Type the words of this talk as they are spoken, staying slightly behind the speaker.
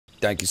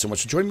Thank you so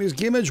much for joining me as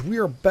GameEdged. We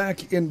are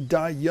back in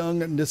Die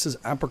Young, and this is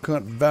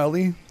Apricot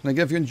Valley. And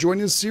again, if you're enjoying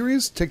this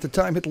series, take the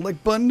time, hit the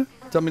like button.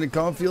 Tell me in the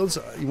comment fields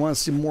you want to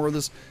see more of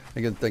this.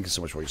 Again, thank you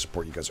so much for your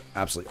support. You guys are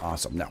absolutely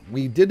awesome. Now,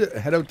 we did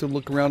head out to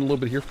look around a little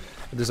bit here.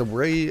 There's a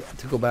way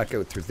to go back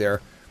out through there,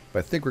 but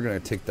I think we're going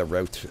to take the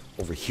route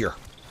over here.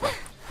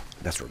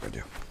 That's what we're going to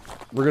do.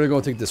 We're going to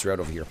go take this route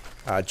over here.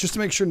 Just to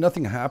make sure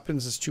nothing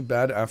happens is too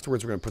bad.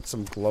 Afterwards, we're going to put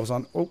some gloves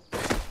on. Oh,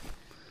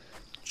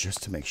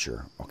 just to make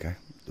sure. Okay,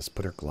 let's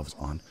put our gloves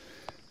on.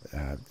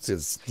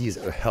 These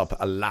help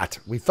a lot.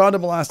 We found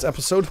him last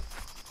episode.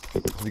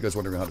 If you guys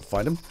wondering how to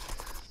find him,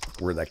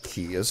 where that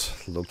key is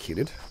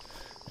located.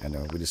 And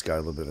we just got a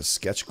little bit of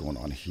sketch going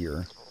on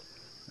here.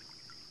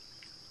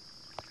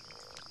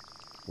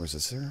 Where's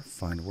this here?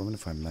 Find woman,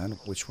 find man.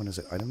 Which one is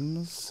it?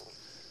 Items?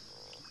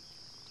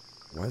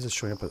 Why is it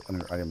showing up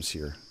under items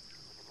here?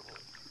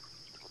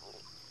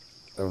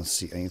 I don't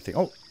see anything.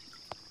 Oh!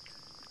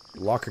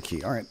 Locker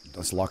key. Alright,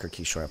 that's locker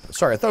key showing up.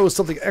 Sorry, I thought it was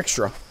something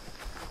extra.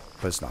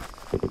 But it's not.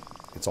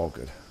 It's all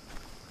good.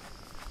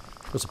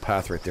 There's a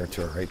path right there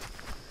to our right.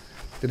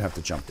 Didn't have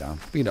to jump down.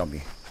 But you know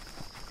me.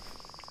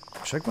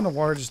 Should I go in the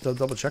water just to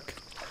double check?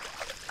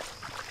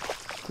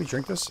 Can we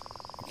drink this?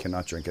 I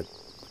cannot drink it.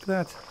 Look at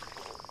that.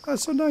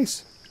 That's so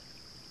nice.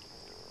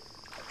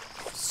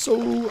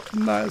 So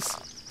nice.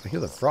 I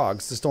hear the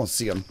frogs. Just don't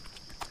see them.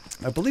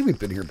 I believe we've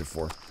been here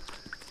before.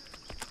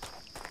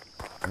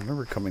 I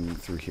remember coming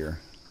through here.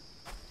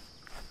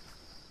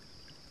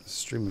 The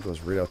stream goes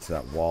right out to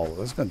that wall. I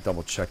was going to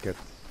double check it.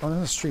 Oh,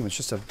 not a stream. It's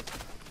just a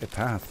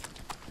path.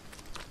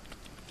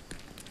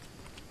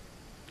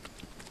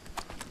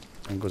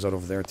 And it goes out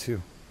over there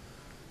too.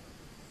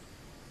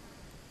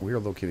 We are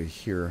located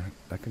here.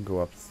 That can go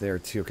up there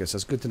too. Okay, so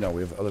that's good to know.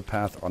 We have other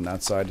path on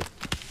that side.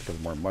 Because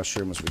more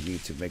mushrooms. We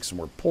need to make some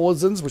more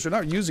poisons, which we're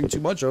not using too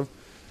much of.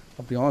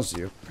 I'll be honest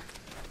with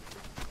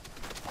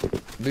you.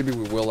 Maybe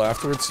we will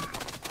afterwards.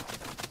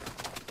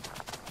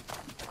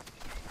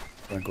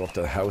 I'm gonna go up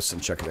to the house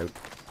and check it out.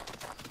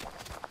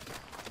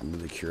 I'm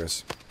really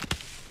curious.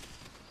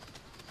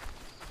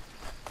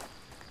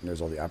 And there's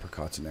all the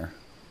apricots in there.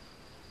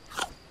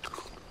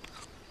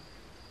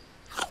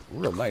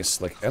 Real nice,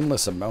 like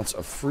endless amounts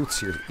of fruits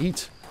here to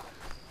eat.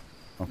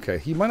 Okay,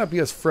 he might not be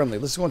as friendly.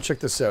 Let's go and check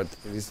this out.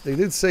 They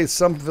did say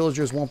some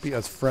villagers won't be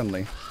as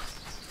friendly.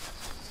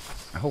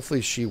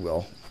 Hopefully she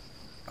will.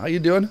 How you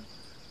doing?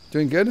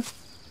 Doing good?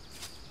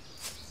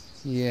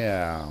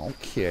 Yeah,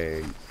 okay.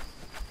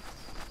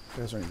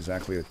 You guys aren't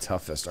exactly the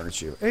toughest,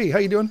 aren't you? Hey, how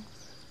you doing?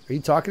 Are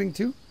you talking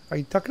to? Are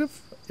you talkative?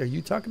 Are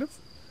you talkative?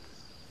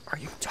 Are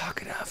you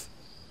talkative?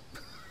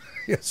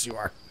 Yes, you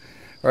are.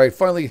 All right,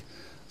 finally,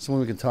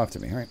 someone who can talk to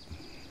me, all right?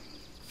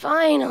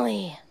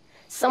 Finally,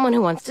 someone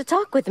who wants to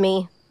talk with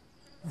me.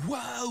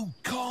 Whoa,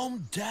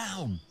 calm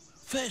down.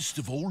 First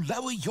of all,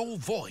 lower your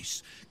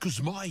voice,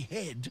 because my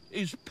head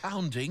is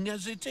pounding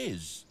as it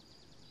is.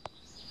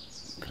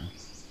 Okay.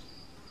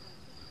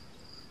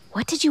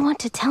 What did you want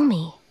to tell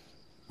me?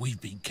 We've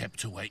been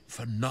kept awake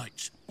for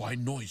nights by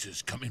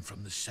noises coming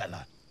from the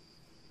cellar.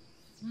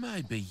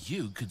 Maybe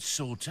you could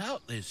sort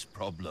out this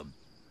problem.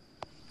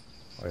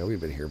 Oh yeah,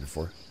 we've been here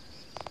before.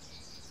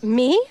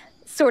 Me?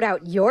 Sort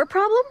out your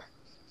problem?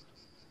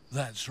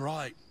 That's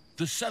right.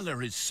 The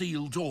cellar is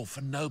sealed off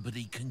and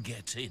nobody can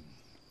get in.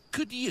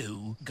 Could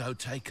you go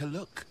take a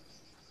look?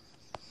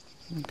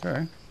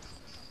 Okay.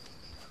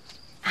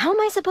 How am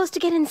I supposed to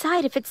get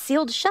inside if it's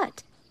sealed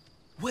shut?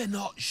 We're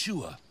not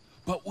sure,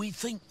 but we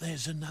think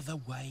there's another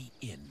way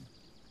in.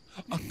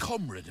 A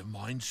comrade of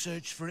mine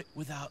searched for it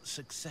without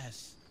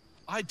success.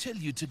 I tell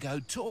you to go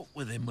talk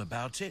with him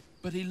about it,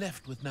 but he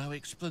left with no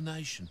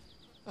explanation.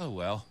 Oh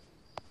well.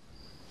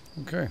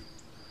 Okay.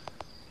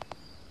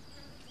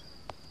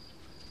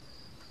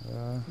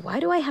 Why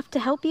do I have to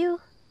help you?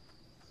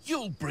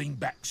 You'll bring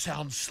back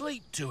sound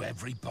sleep to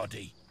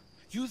everybody.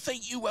 You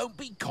think you won't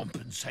be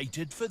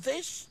compensated for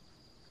this?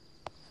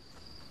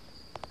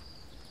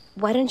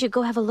 Why don't you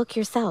go have a look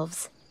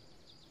yourselves?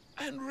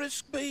 And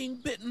risk being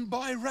bitten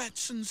by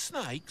rats and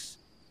snakes?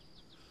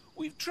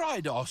 We've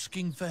tried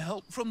asking for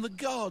help from the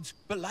guards,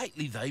 but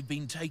lately they've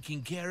been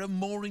taking care of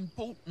more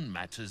important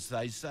matters,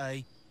 they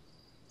say.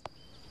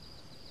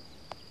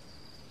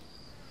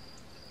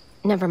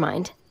 Never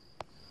mind.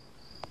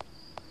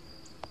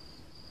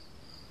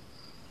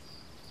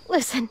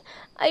 Listen,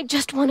 I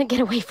just want to get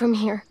away from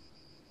here.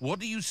 What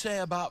do you say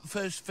about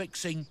first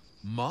fixing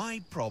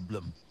my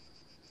problem?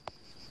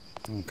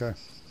 Okay.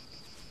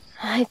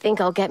 I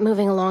think I'll get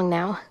moving along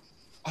now.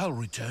 I'll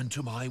return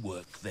to my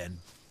work then.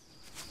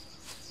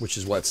 Which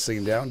is what,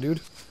 sitting down,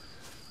 dude?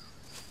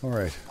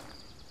 Alright.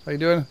 How you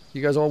doing?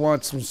 You guys all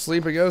want some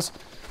sleep, I guess?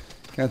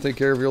 Can't take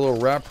care of your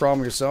little rat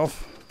problem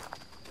yourself?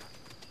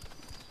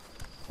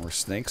 Or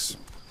snakes?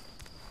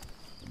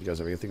 You guys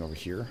have anything over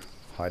here?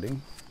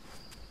 Hiding?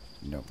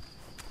 No.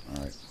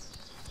 Alright.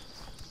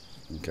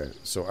 Okay,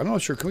 so I'm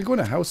not sure. Can we go in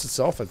the house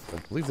itself? I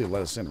believe they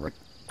let us in, right?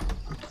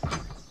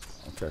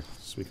 Okay,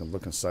 so we can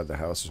look inside the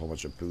house. There's a whole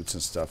bunch of boots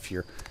and stuff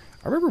here.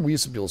 I remember we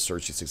used to be able to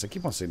search these things. I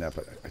keep on saying that,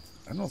 but I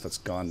don't know if that's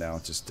gone now.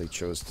 It's just they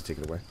chose to take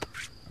it away.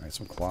 Alright,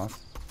 some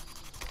cloth.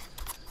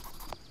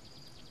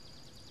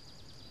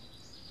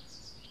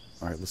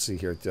 Alright, let's see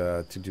here.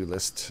 To-do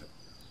list.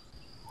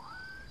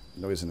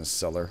 Noise in the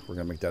cellar. We're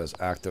going to make that as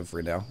active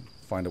right now.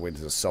 Find a way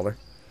to the cellar.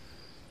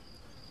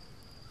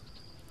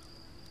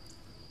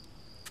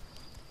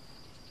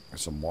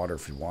 There's some water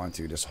if you want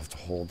to. You just have to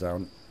hold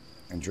down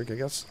and drink, I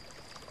guess.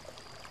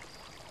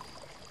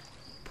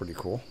 Pretty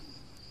cool.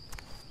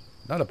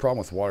 Not a problem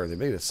with water. They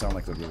made it sound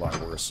like it would be a lot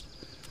worse.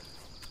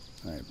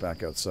 Alright,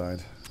 back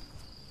outside.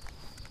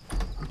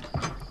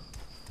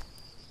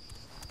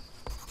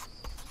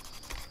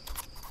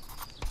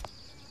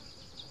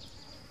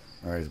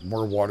 Alright,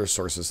 more water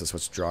sources. That's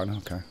what's drawn.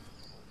 Okay.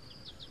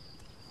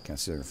 Can't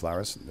see any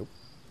flowers. Nope.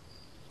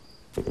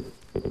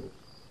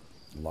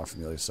 Locked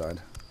from the other side.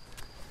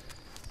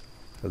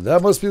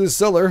 That must be the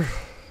cellar.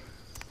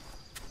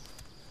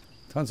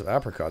 Tons of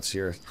apricots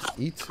here.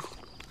 Eat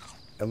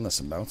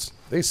endless amounts.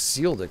 They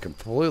sealed it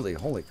completely.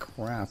 Holy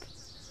crap.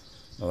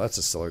 Oh, that's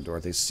a cellar door.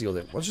 They sealed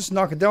it. Let's just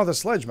knock it down with a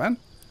sledge, man.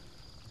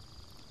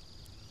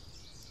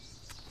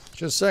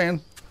 Just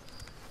saying.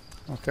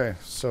 Okay,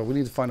 so we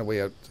need to find a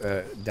way out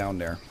down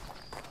there.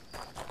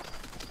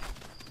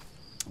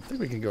 I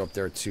think we can go up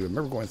there too. I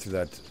remember going through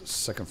that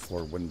second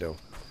floor window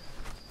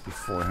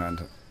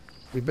beforehand.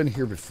 We've been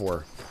here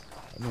before.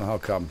 I don't know how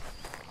come.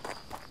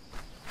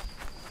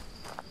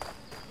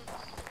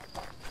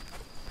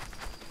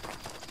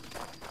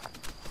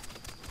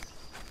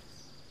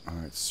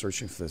 Alright,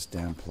 searching for this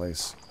damn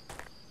place.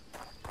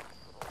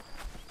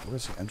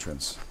 Where's the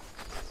entrance?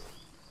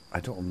 I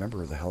don't remember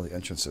where the hell the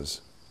entrance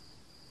is.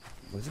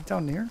 Was it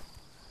down here?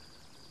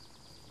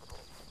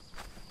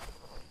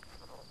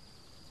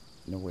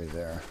 No way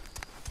there.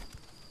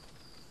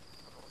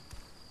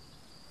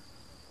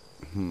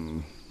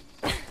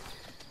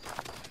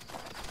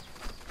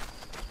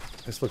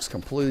 This looks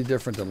completely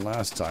different than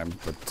last time,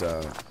 but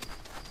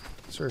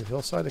is there a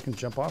hillside I can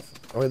jump off?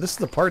 Oh, this is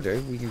the part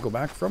we can go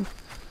back from.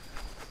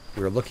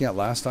 We were looking at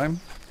last time.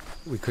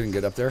 We couldn't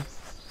get up there.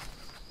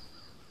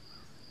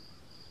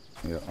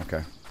 Yeah,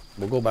 okay.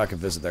 We'll go back and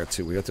visit there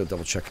too. We have to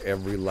double check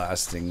every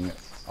last thing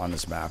on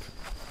this map.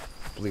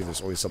 I believe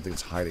there's always something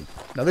that's hiding.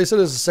 Now they said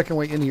there's a second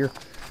way in here.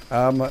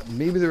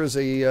 Maybe there is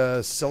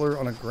a cellar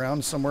on the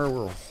ground somewhere,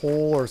 or a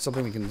hole or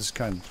something we can just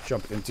kind of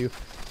jump into.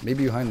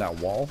 Maybe behind that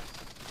wall.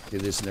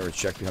 It is never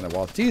checked behind the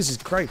wall. Jesus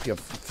Christ, you have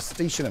a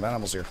station of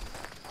animals here.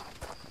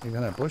 Maybe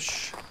behind that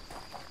bush.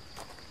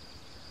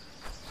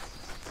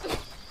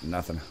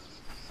 Nothing.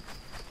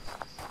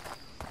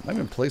 Not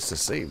even a place to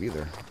save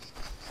either.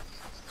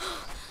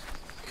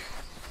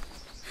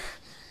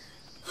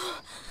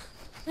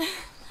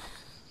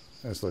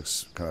 This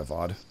looks kind of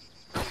odd.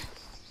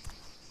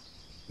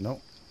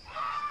 Nope.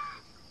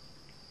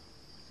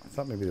 I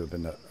thought maybe there would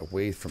have been a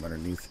way from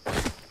underneath.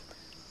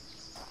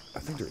 I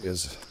think there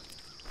is.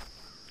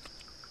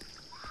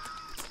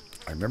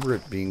 I remember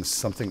it being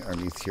something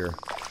underneath here.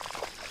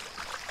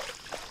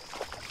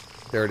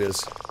 There it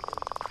is.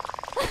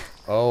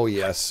 Oh,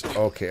 yes.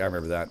 Okay, I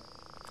remember that.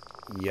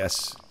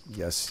 Yes,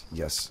 yes,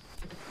 yes.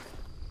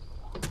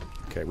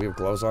 Okay, we have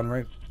gloves on,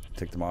 right?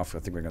 Take them off. I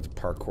think we're going to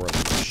parkour.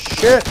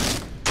 Shit!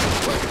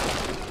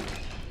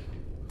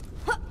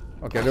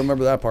 Okay, I don't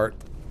remember that part.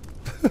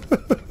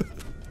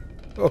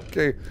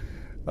 Okay.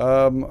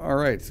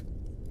 Alright.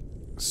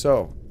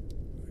 So.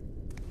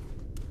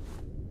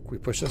 Can we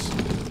push this?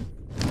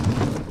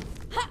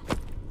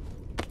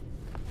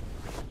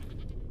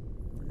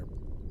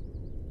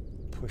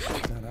 Push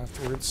that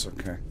afterwards?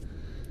 Okay.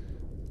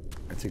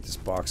 I take this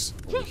box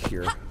over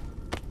here.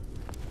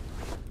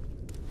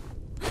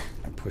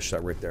 And push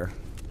that right there.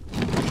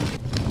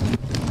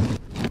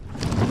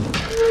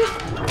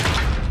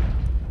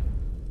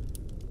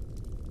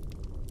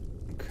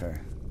 Okay.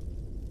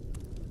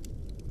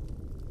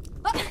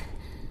 I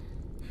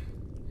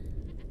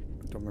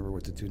don't remember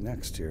what to do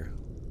next here.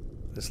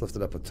 Let's lift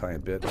it up a tiny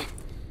bit.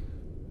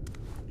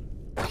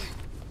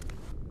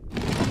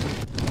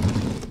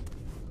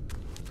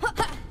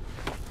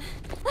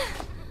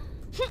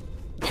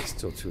 It's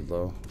still too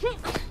low.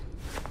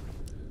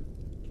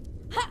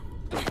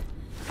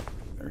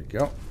 There we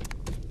go.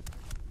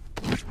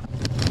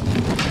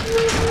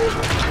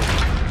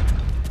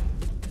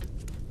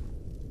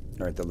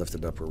 Alright, that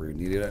lifted up where we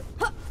needed it.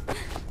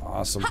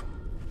 Awesome.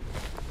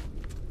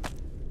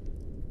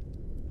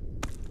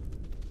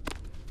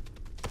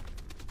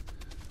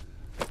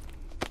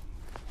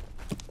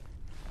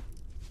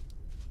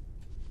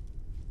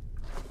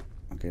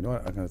 Okay, you know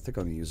what? I think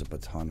I'm going to use a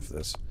baton for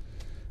this.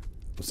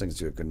 Those things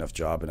do a good enough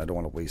job, and I don't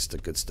want to waste the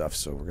good stuff,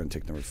 so we're going to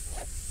take number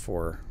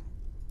 4.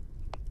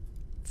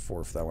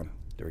 4 for that one.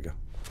 There we go.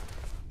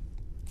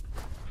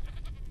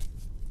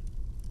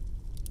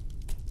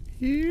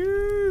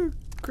 Here!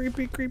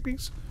 Creepy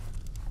creepies.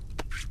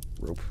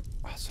 Rope.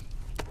 Awesome.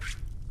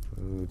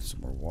 Food,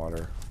 some more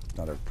water.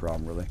 Not a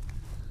problem, really.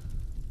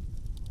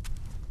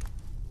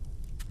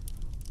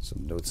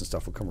 Some notes and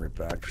stuff will come right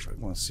back. I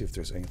want to see if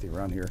there's anything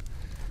around here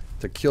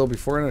to kill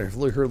before. And I've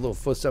really heard little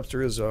footsteps.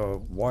 There is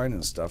wine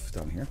and stuff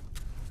down here.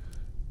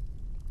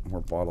 More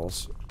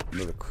bottles.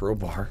 Another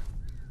crowbar.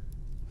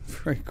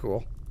 Very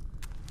cool.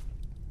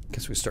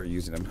 Guess we start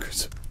using them.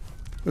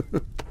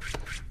 Alright,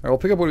 we'll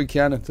pick up what we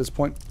can at this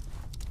point.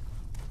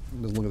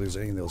 Doesn't look like there's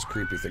any of those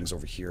creepy things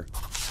over here.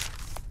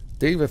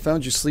 Dave, I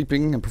found you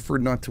sleeping and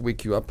preferred not to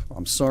wake you up.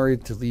 I'm sorry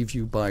to leave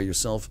you by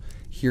yourself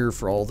here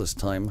for all this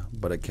time,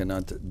 but I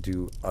cannot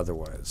do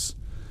otherwise.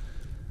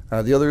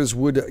 The others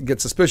would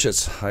get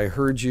suspicious. I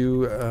heard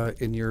you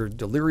in your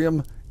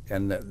delirium,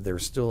 and they're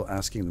still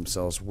asking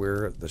themselves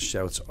where the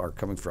shouts are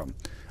coming from.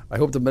 I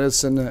hope the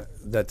medicine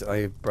that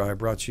I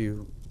brought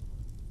you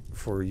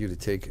for you to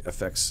take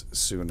effects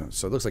soon.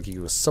 So it looks like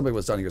somebody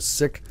was down here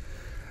sick.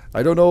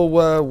 I don't know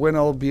when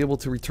I'll be able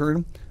to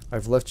return.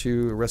 I've left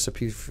you a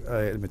recipe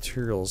and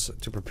materials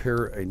to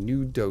prepare a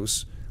new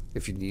dose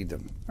if you need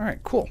them. All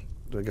right, cool.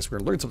 I guess we're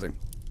going to learn something.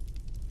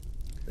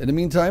 In the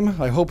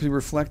meantime, I hope you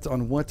reflect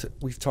on what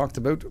we've talked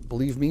about.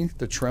 Believe me,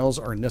 the trials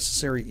are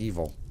necessary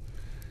evil.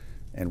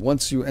 And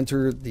once you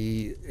enter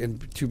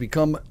to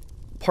become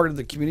part of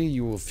the community,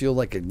 you will feel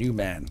like a new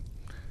man.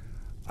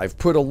 I've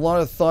put a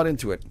lot of thought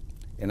into it,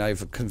 and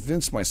I've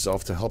convinced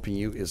myself that helping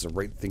you is the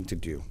right thing to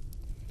do.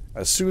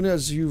 As soon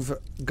as you've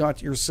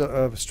got your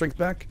strength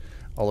back,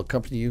 I'll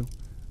accompany you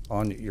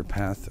on your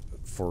path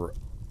for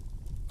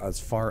as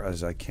far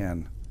as I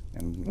can,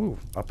 and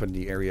up in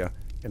the area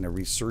in a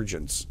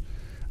resurgence.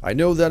 I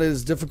know that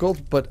is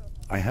difficult, but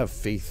I have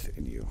faith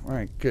in you. All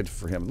right, good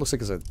for him. It looks like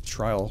there's a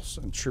trials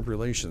and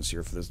tribulations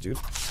here for this dude.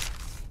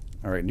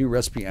 All right, new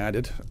recipe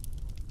added.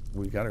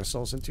 We got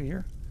ourselves into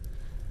here.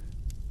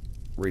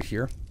 Right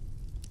here.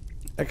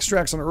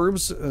 Extracts on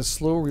herbs,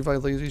 slow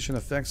revitalization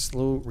effects,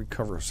 slow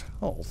recovers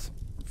health.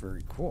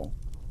 Very cool.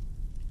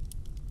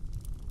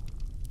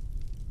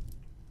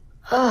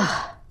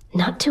 Ugh,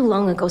 not too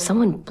long ago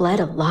someone bled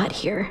a lot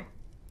here.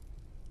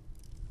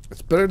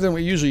 It's better than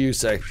what usually you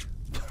say.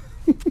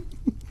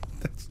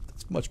 That's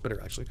much better,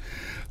 actually.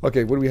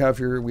 Okay, what do we have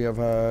here? We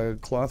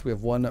have cloth. We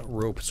have one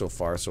rope so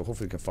far, so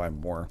hopefully we can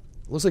find more.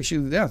 Looks like he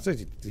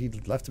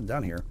left him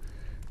down here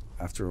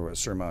after a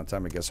certain amount of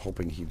time, I guess,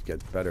 hoping he'd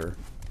get better.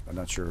 I'm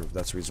not sure if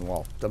that's the reason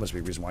why. That must be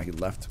the reason why he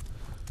left.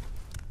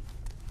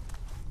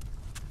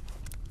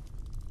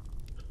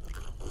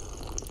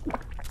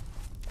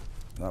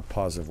 Not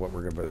positive what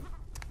we're about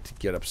to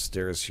get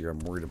upstairs here. I'm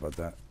worried about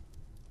that.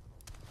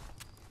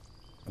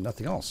 And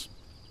nothing else.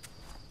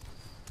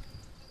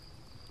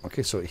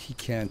 Okay, so I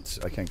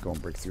can't go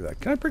and break through that.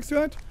 Can I break through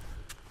that?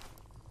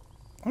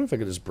 I don't know if I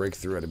could just break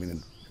through it. I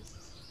mean,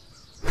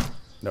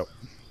 nope.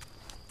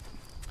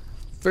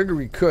 Figure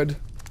we could.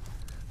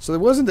 So there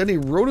wasn't any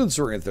rodents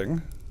or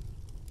anything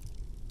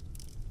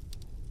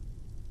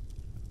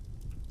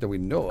that we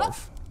know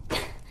of.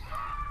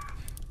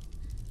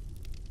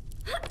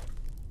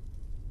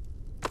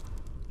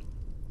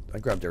 I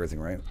grabbed everything,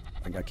 right?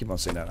 I keep on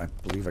saying that. I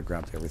believe I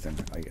grabbed everything.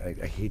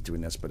 I hate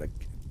doing this, but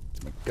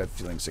it's my gut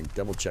feeling saying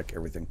double check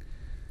everything.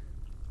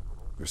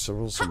 There's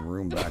some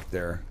room back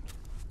there.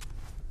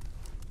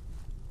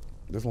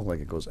 It doesn't look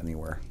like it goes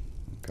anywhere.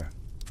 Okay.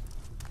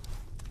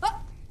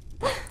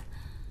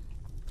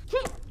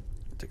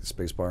 Take the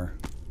space bar.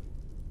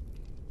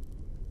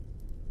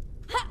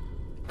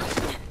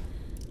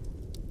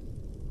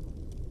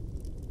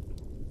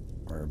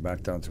 We're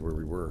back down to where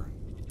we were.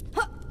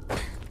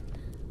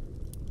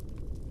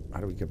 How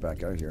do we get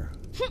back out of here?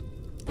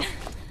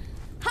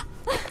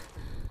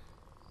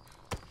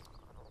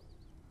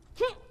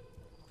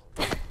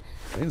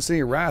 I didn't see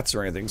any rats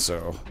or anything,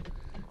 so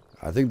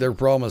I think their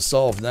problem is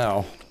solved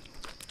now.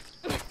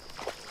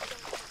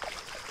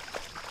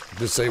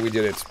 Just say we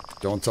did it.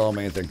 Don't tell them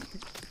anything.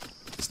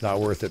 It's not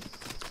worth it.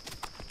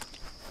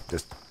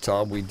 Just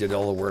tell them we did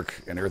all the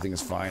work and everything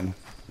is fine.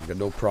 We got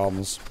no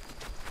problems.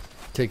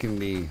 Taking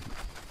the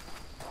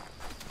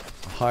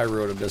high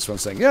road of this one,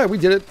 saying, yeah, we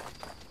did it.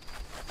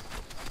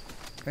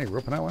 Hey, we're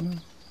open that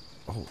one.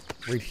 Oh,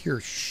 right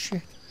here.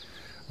 Shit.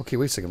 Okay,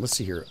 wait a second. Let's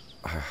see here.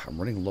 I'm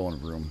running low on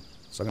room,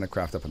 so I'm going to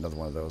craft up another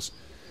one of those.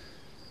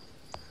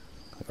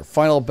 Our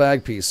final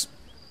bag piece.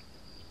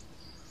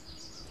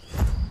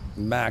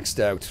 Maxed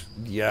out.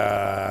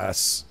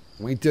 Yes.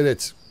 We did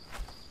it.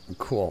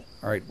 Cool.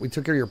 All right, we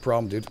took care of your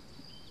problem, dude.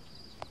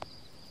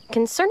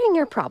 Concerning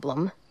your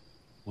problem,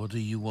 What do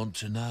you want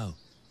to know?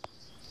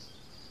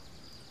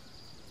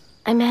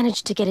 I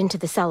managed to get into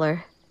the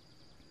cellar.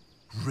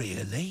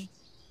 Really?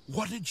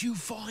 What did you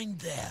find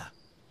there?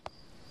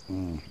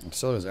 The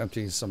cellar is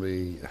empty.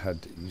 Somebody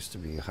used to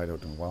be a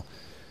hideout in a while.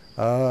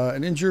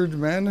 An injured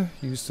man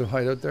used to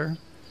hide out there.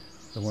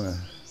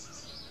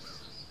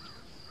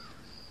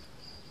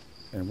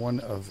 And one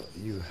of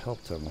you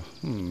helped him.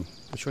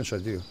 Which one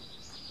should I do?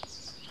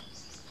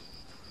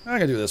 I'm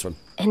gonna do this one.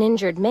 An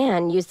injured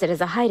man used it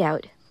as a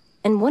hideout,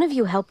 and one of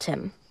you helped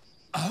him.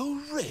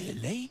 Oh,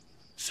 really?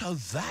 So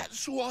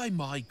that's why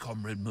my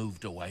comrade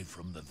moved away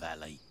from the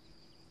valley.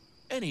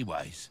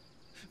 Anyways,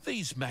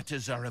 these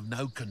matters are of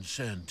no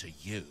concern to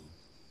you.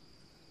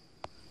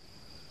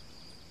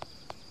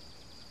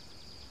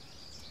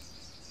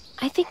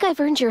 I think I've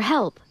earned your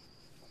help.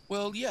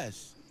 Well,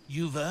 yes,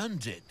 you've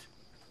earned it.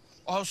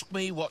 Ask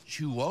me what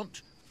you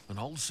want, and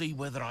I'll see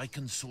whether I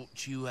can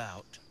sort you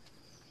out.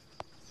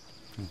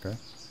 Okay.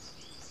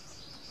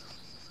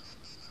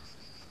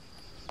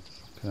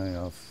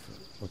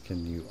 What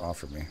can you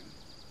offer me?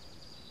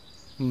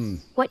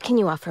 What can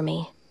you offer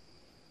me?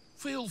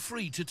 Feel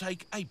free to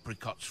take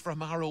apricots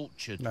from our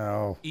orchard.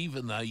 No.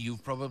 Even though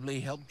you've probably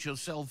helped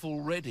yourself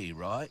already,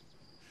 right?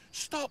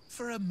 Stop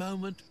for a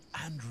moment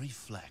and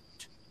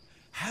reflect.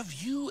 Have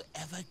you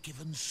ever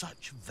given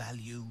such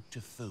value to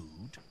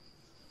food?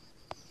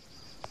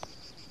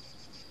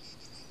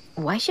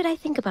 Why should I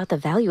think about the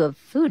value of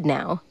food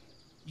now?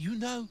 You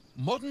know,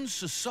 modern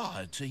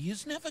society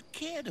has never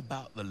cared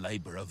about the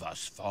labor of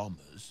us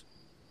farmers.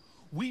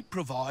 We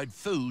provide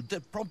food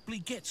that promptly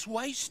gets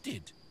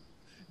wasted.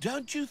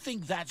 Don't you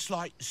think that's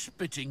like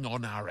spitting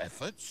on our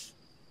efforts?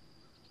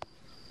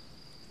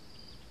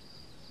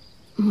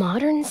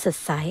 Modern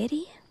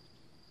society?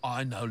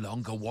 I no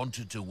longer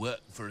wanted to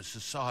work for a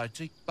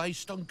society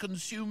based on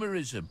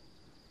consumerism.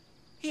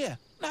 Here,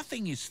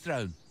 nothing is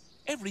thrown.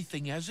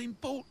 Everything has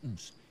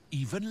importance,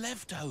 even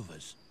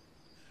leftovers.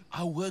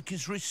 Our work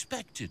is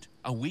respected,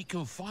 and we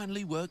can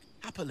finally work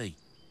happily.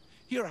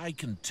 Here I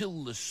can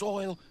till the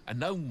soil, and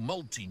no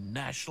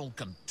multinational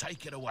can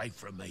take it away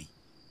from me.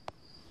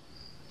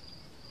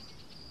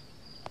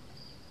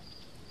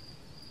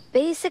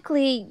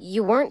 Basically,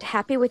 you weren't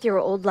happy with your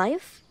old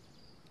life?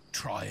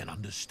 Try and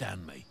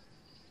understand me.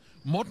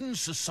 Modern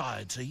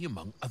society,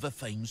 among other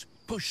things,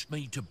 pushed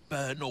me to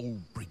burn all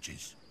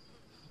bridges.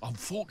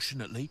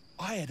 Unfortunately,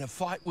 I had a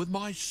fight with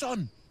my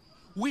son.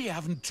 We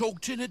haven't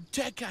talked in a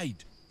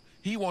decade.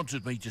 He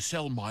wanted me to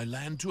sell my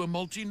land to a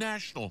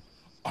multinational.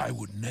 I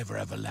would never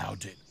have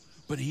allowed it,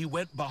 but he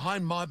went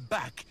behind my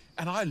back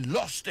and I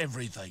lost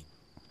everything.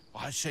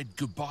 I said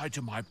goodbye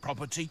to my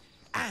property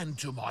and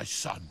to my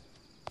son.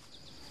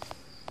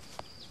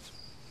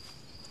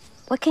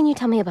 What can you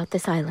tell me about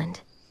this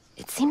island?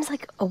 It seems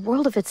like a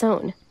world of its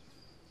own.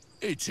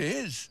 It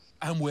is,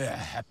 and we're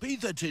happy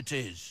that it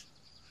is.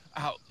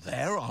 Out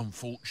there,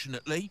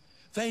 unfortunately,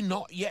 they're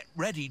not yet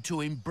ready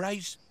to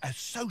embrace a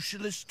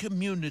socialist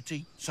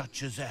community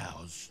such as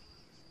ours.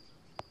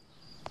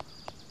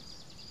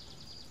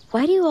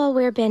 Why do you all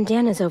wear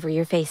bandanas over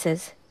your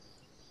faces?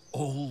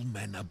 All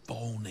men are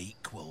born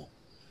equal.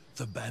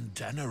 The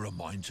bandana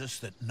reminds us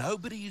that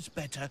nobody is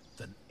better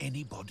than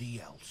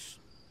anybody else.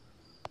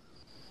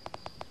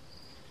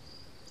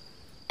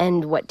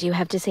 And what do you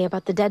have to say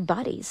about the dead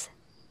bodies?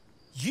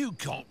 You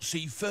can't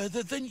see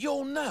further than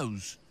your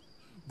nose.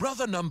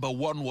 Brother number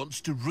one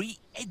wants to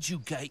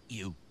re-educate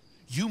you.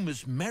 You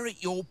must merit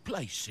your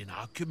place in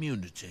our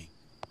community.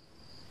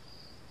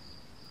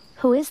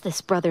 Who is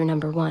this brother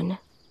number one?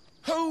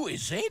 Who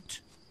is it?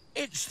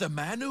 It's the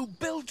man who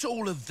built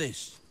all of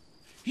this.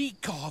 He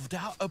carved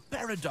out a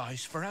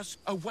paradise for us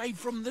away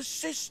from the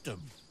system.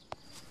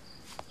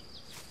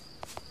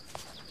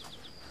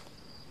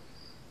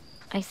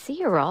 I see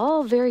you're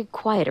all very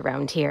quiet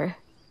around here.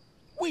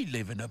 We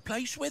live in a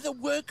place where the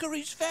worker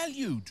is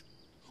valued.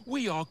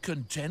 We are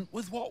content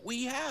with what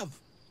we have.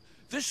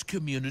 This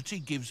community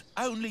gives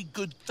only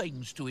good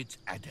things to its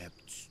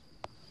adepts.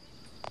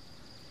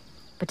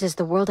 But does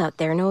the world out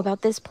there know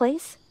about this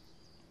place?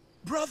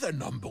 Brother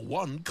number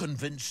one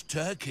convinced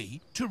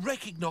Turkey to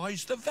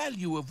recognize the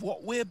value of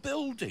what we're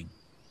building.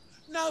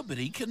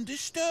 Nobody can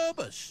disturb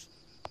us.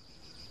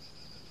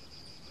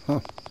 Huh.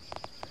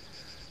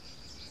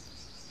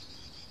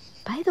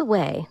 By the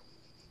way,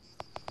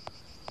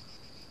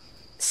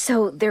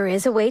 so there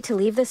is a way to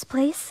leave this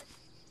place?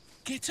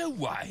 Get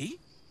away?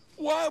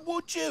 Why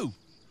would you?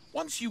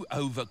 Once you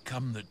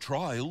overcome the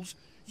trials,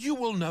 you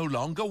will no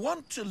longer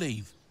want to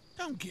leave.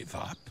 Don't give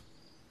up.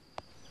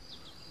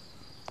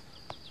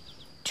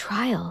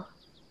 Trial?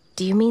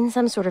 Do you mean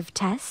some sort of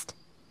test?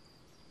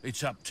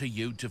 It's up to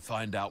you to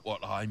find out what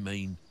I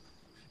mean.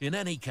 In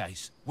any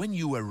case, when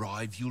you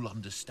arrive, you'll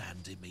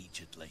understand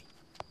immediately.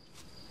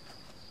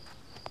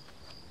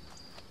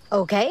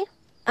 Okay,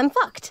 I'm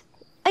fucked.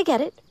 I get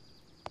it.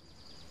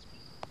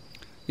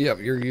 Yeah,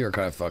 you're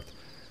kind of fucked.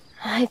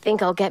 I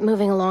think I'll get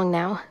moving along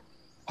now.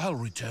 I'll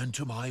return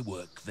to my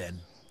work then.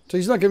 So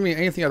he's not giving me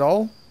anything at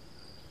all?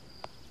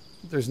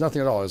 There's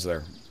nothing at all, is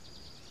there?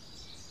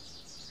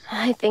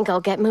 I think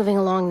I'll get moving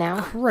along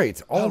now.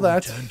 Great, all I'll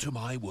that return to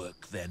my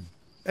work then.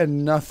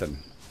 and nothing.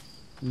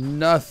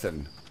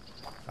 Nothing.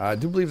 I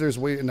do believe there's a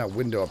way in that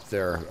window up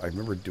there. I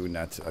remember doing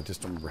that. I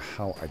just don't remember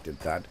how I did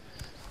that.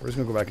 We're just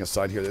going to go back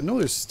inside here. No,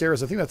 there's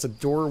stairs. I think that's a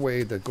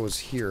doorway that goes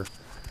here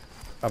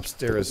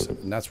upstairs,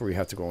 and that's where we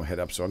have to go and head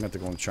up. So I'm going to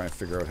have to go and try and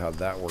figure out how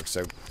that works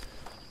out.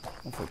 I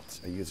don't know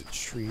if I use a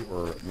tree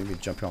or maybe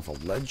jumping off a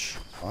ledge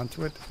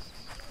onto it.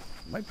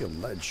 It might be a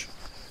ledge.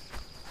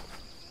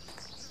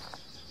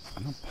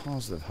 I'm not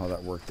positive how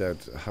that worked out,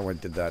 how I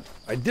did that.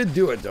 I did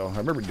do it, though. I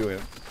remember doing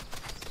it.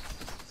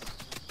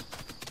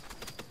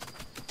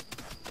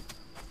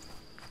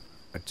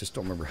 I just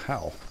don't remember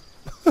how.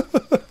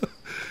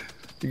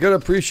 You gotta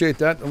appreciate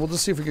that. And we'll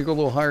just see if we can go a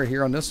little higher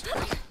here on this.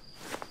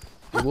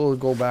 We'll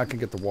go back and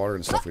get the water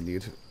and stuff we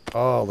need.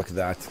 Oh, look at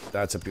that.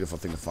 That's a beautiful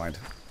thing to find.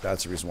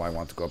 That's the reason why I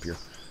want to go up here.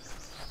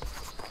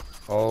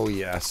 Oh,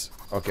 yes.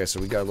 Okay, so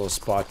we got a little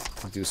spot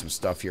to do some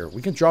stuff here.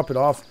 We can drop it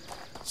off.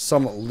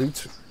 some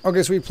loot.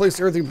 Okay, so we placed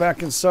everything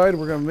back inside.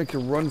 We're going to make a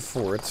run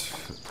for it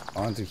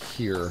onto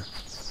here.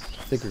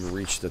 I think we can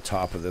reach the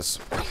top of this.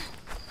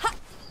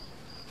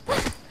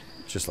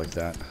 Just like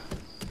that.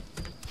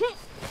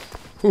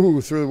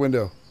 Ooh, through the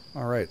window.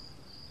 Alright.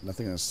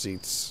 Nothing on the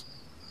seats.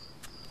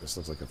 This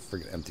looks like a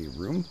freaking empty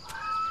room.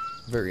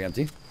 Very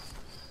empty.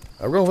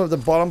 We're going to have the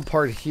bottom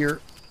part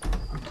here.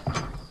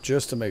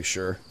 Just to make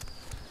sure.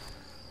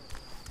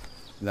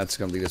 And that's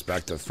going to lead us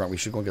back to the front. We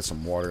should go and get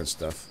some water and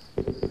stuff.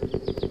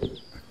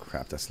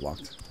 Crap, that's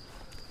locked.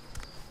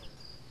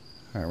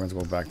 Alright, we're going to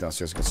go back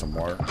downstairs and get some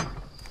water.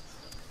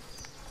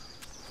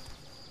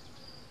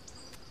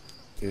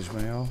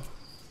 Ismail.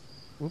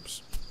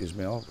 Whoops.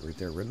 Ismail, right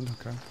there, written.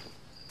 Okay.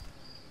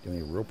 Do you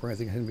have any rope or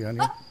anything hidden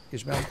behind here?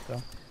 Ismail?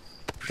 No.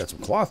 Got some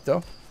cloth,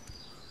 though.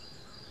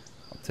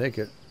 I'll take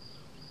it.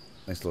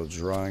 Nice little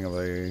drawing of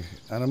a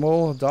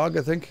animal, a dog,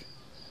 I think.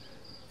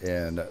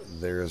 And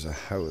there's a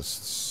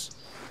house.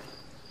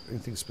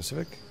 Anything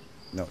specific?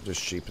 No,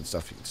 just sheep and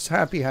stuff. Just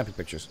happy, happy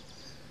pictures.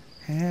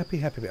 Happy,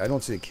 happy. I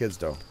don't see the kids,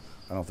 though.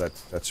 I don't know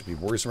if that should be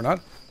worrisome or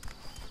not.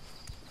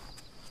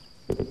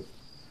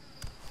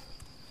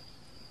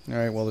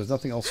 Alright, well, there's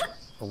nothing else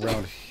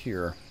around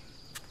here.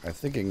 I'm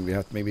thinking we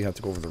maybe have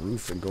to go over the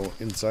roof and go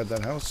inside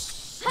that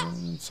house.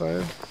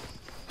 Inside.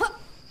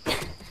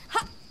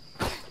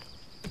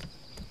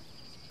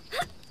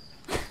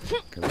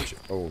 Can I reach it?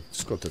 Oh,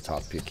 just go to the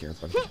top peak here.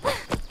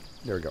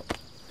 There we go.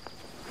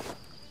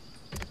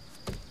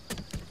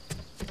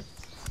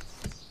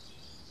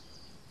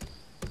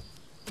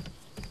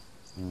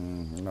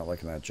 I'm not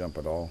liking that jump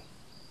at all.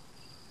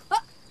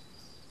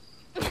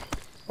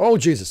 Oh,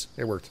 Jesus.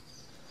 It worked.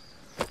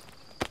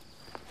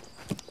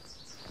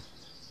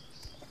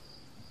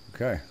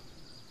 Okay.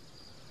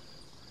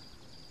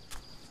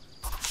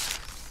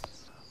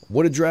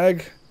 What a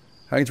drag.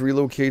 Having to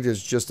relocate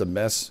is just a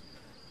mess.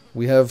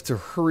 We have to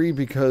hurry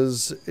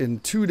because in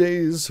 2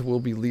 days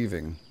we'll be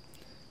leaving.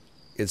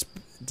 It's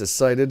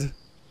decided.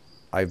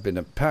 I've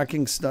been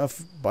packing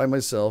stuff by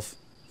myself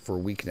for a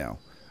week now.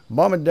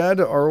 Mom and Dad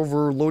are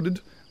overloaded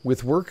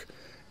with work.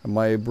 And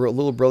my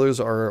little brothers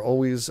are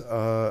always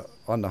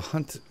on the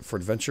hunt for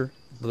adventure.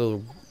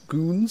 Little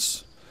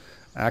goons.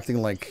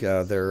 Acting like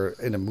they're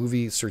in a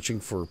movie searching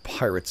for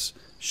pirates.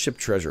 Ship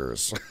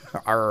treasures.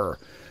 Arr.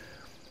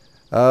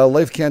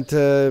 Life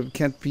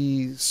can't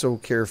be so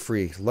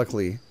carefree.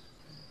 Luckily,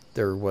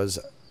 there was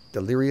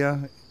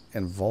Deliria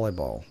and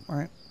volleyball. All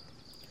right.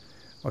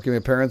 Okay, my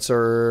parents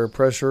are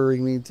pressuring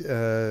me.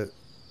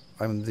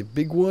 I'm the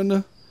big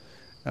one.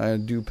 I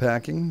do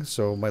packing,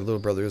 so my little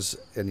brothers,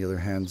 on the other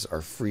hands,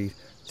 are free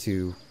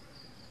to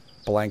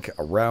blank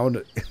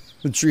around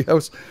the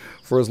treehouse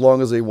for as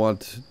long as they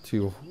want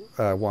to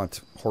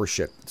want horse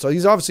shit. So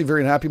he's obviously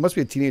very unhappy. Must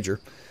be a teenager.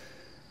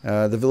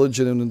 The village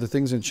and the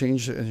things and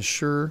change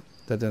ensure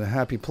that in a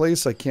happy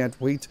place. I can't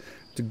wait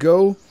to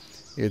go.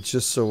 It's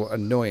just so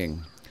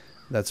annoying.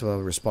 That's why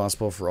I'm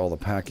responsible for all the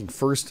packing.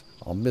 First,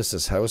 I'll miss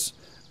this house,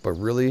 but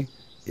really,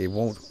 it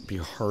won't be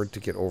hard to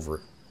get over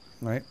it.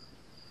 Right?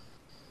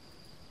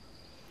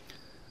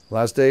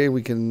 Last day,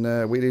 we can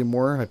wait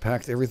anymore. I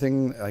packed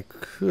everything I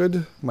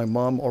could. My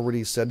mom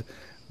already said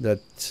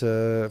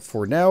that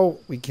for now,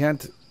 we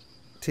can't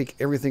take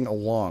everything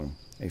along.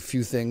 A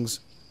few things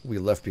we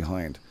left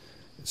behind.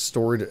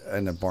 Stored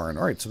in a barn.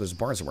 All right, so there's a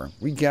barn somewhere.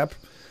 Recap.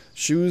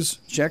 Shoes,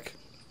 check.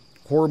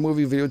 Horror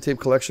movie videotape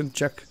collection,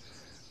 check.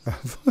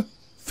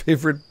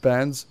 Favorite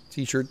bands,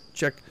 t-shirt,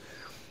 check.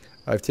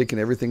 I've taken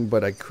everything,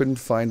 but I couldn't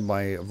find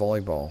my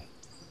volleyball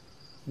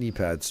knee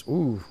pads.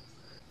 Ooh.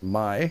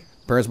 My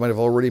parents might have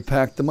already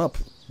packed them up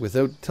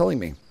without telling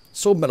me.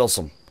 So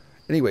meddlesome.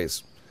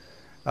 Anyways,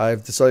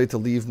 I've decided to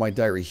leave my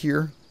diary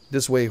here.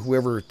 This way,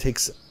 whoever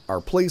takes our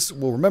place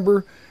will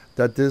remember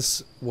that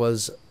this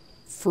was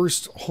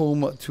first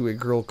home to a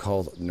girl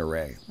called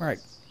Neray. All right.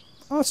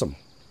 Awesome.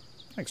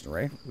 Thanks,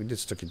 Neray. We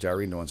just took your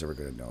diary. No one's ever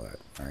going to know that.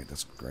 All right.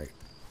 That's great.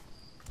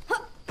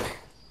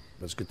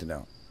 That's good to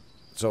know.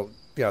 So,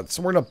 yeah,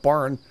 somewhere in a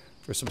barn,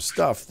 there's some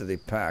stuff that they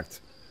packed.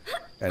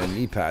 And a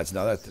knee pads.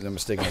 Now, that's a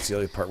mistake. That's the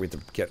other part we have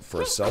to get for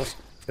ourselves.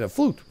 And a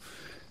flute.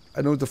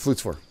 I know what the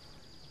flute's for.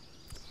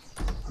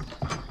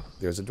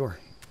 There's a door.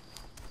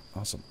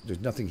 Awesome. There's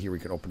nothing here we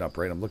can open up,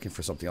 right? I'm looking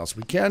for something else.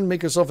 We can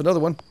make ourselves another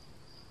one.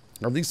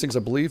 Of these things,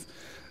 I believe.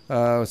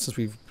 Since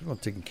we've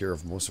taken care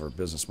of most of our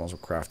business, might as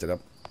well craft it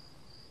up.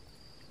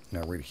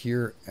 Now, right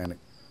here, and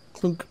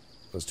clunk.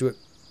 Let's do it.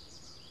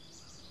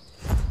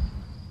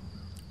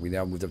 We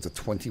now moved up to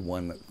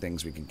 21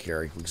 things we can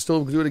carry. We can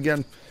still do it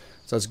again.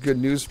 So that's good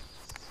news.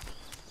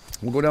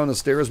 We'll go down the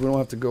stairs. We don't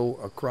have to go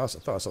across. I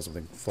thought I saw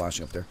something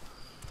flashing up there.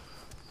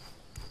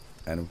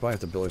 And we probably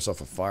have to build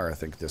ourselves a fire, I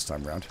think, this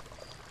time around.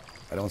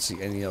 I don't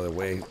see any other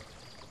way.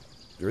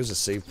 There is a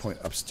save point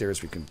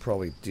upstairs we can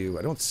probably do.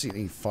 I don't see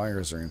any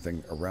fires or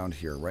anything around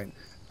here, right?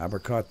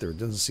 Apricot, there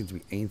doesn't seem to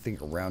be anything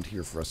around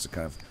here for us to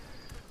kind of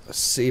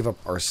save up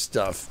our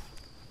stuff.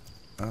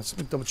 So let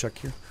me double check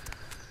here.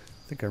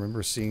 I think I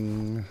remember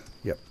seeing...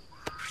 Yep.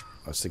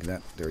 I was thinking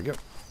that. There we go. A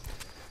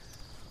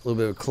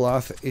little bit of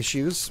cloth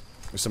issues.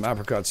 There's some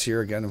apricots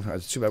here again.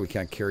 It's too bad we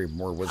can't carry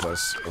more with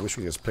us. I wish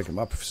we could just pick them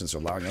up since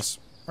they're allowing us.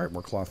 Alright,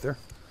 more cloth there.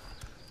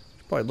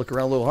 Should probably look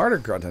around a little harder,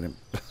 goddamn.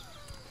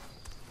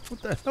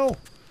 What the hell?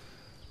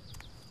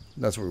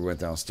 That's where we went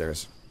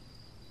downstairs.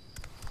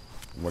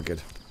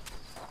 Wicked.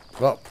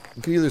 Well,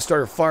 you can either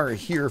start a fire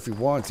here if you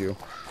want to,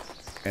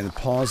 and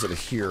pause it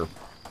here,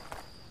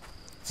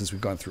 since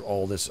we've gone through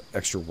all this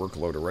extra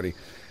workload already.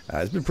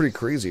 It's been pretty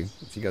crazy.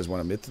 If you guys want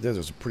to admit to this, it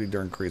was a pretty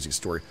darn crazy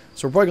story.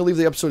 So we're probably going to leave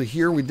the episode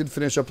here. We did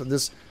finish up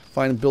this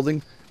fine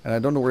building, and I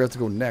don't know where we have to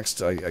go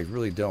next. I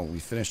really don't. We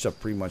finished up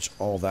pretty much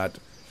all that.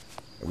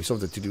 We still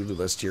have the to-do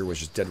list here,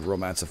 which is dead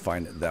romance to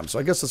find them. So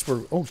I guess that's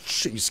where... Oh,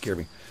 shit, you scared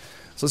me.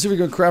 So let's see if we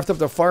can craft up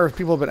the fire. If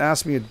people have been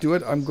asking me to do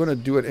it, I'm going to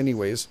do it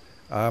anyways.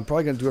 I'm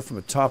probably going to do it from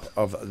the top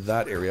of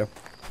that area.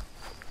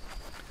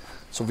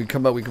 So if we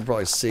come out, we can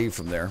probably save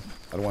from there.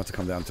 I don't want to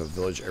come down to the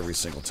village every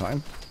single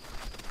time.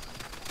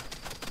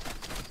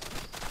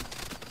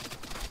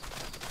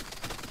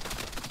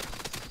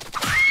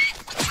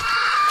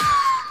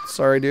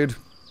 Sorry, dude.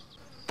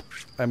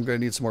 I'm going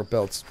to need some more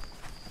belts.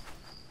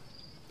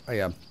 I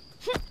am.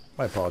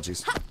 My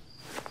apologies.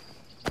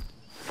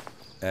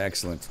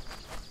 Excellent.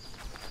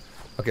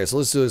 Okay, so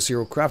let's do this here.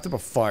 We'll craft up a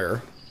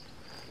fire.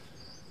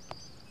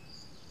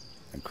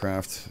 And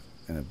craft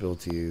and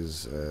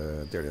abilities.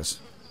 There it is.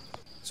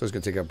 So it's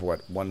going to take up,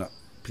 what, one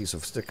piece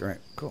of stick? All right,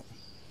 cool.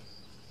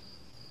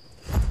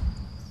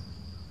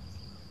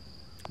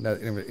 Now,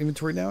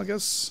 inventory now, I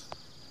guess.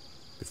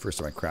 But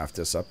first, I might craft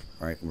this up.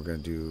 All right, we're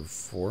going to do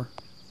 4.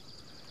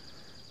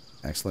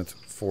 Excellent.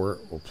 4.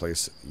 We'll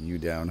place you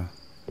down.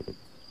 What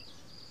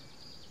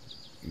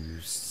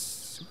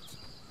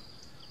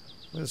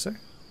did it say?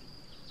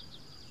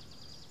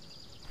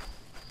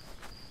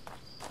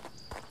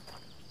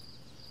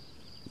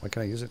 Why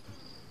can't I use it?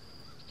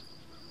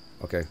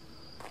 Okay.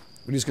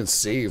 We're just going to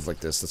save like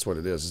this. That's what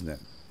it is, isn't it?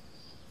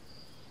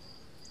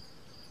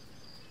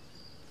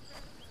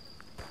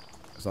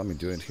 Just let me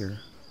do it here.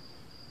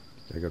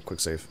 There you go. Quick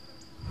save.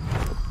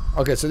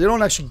 Okay, so they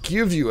don't actually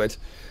give you it,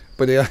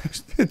 but they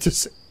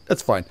just...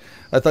 That's fine.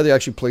 I thought they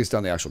actually placed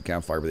down the actual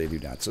campfire, but they do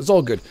not. So it's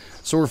all good.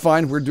 So we're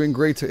fine. We're doing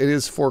great. It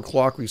is 4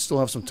 o'clock. We still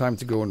have some time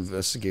to go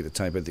investigate a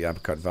tiny bit the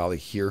Apricot Valley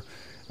here.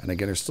 And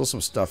again, there's still some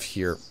stuff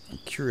here. I'm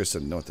curious to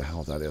know what the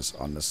hell that is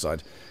on this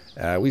side.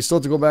 We still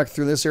have to go back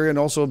through this area and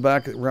also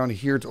back around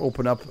here to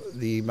open up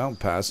the mountain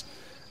pass,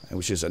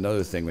 which is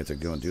another thing we have to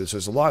go and do. So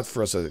there's a lot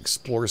for us to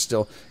explore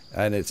still,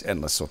 and it's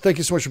endless. So thank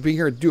you so much for being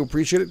here. I do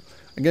appreciate it.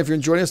 Again, if you're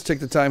enjoying us, take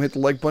the time, hit the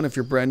like button. If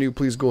you're brand new,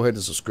 please go ahead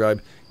and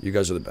subscribe. You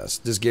guys are the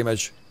best. This is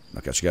GameEdged.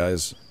 I'll catch you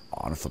guys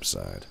on the flip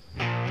side.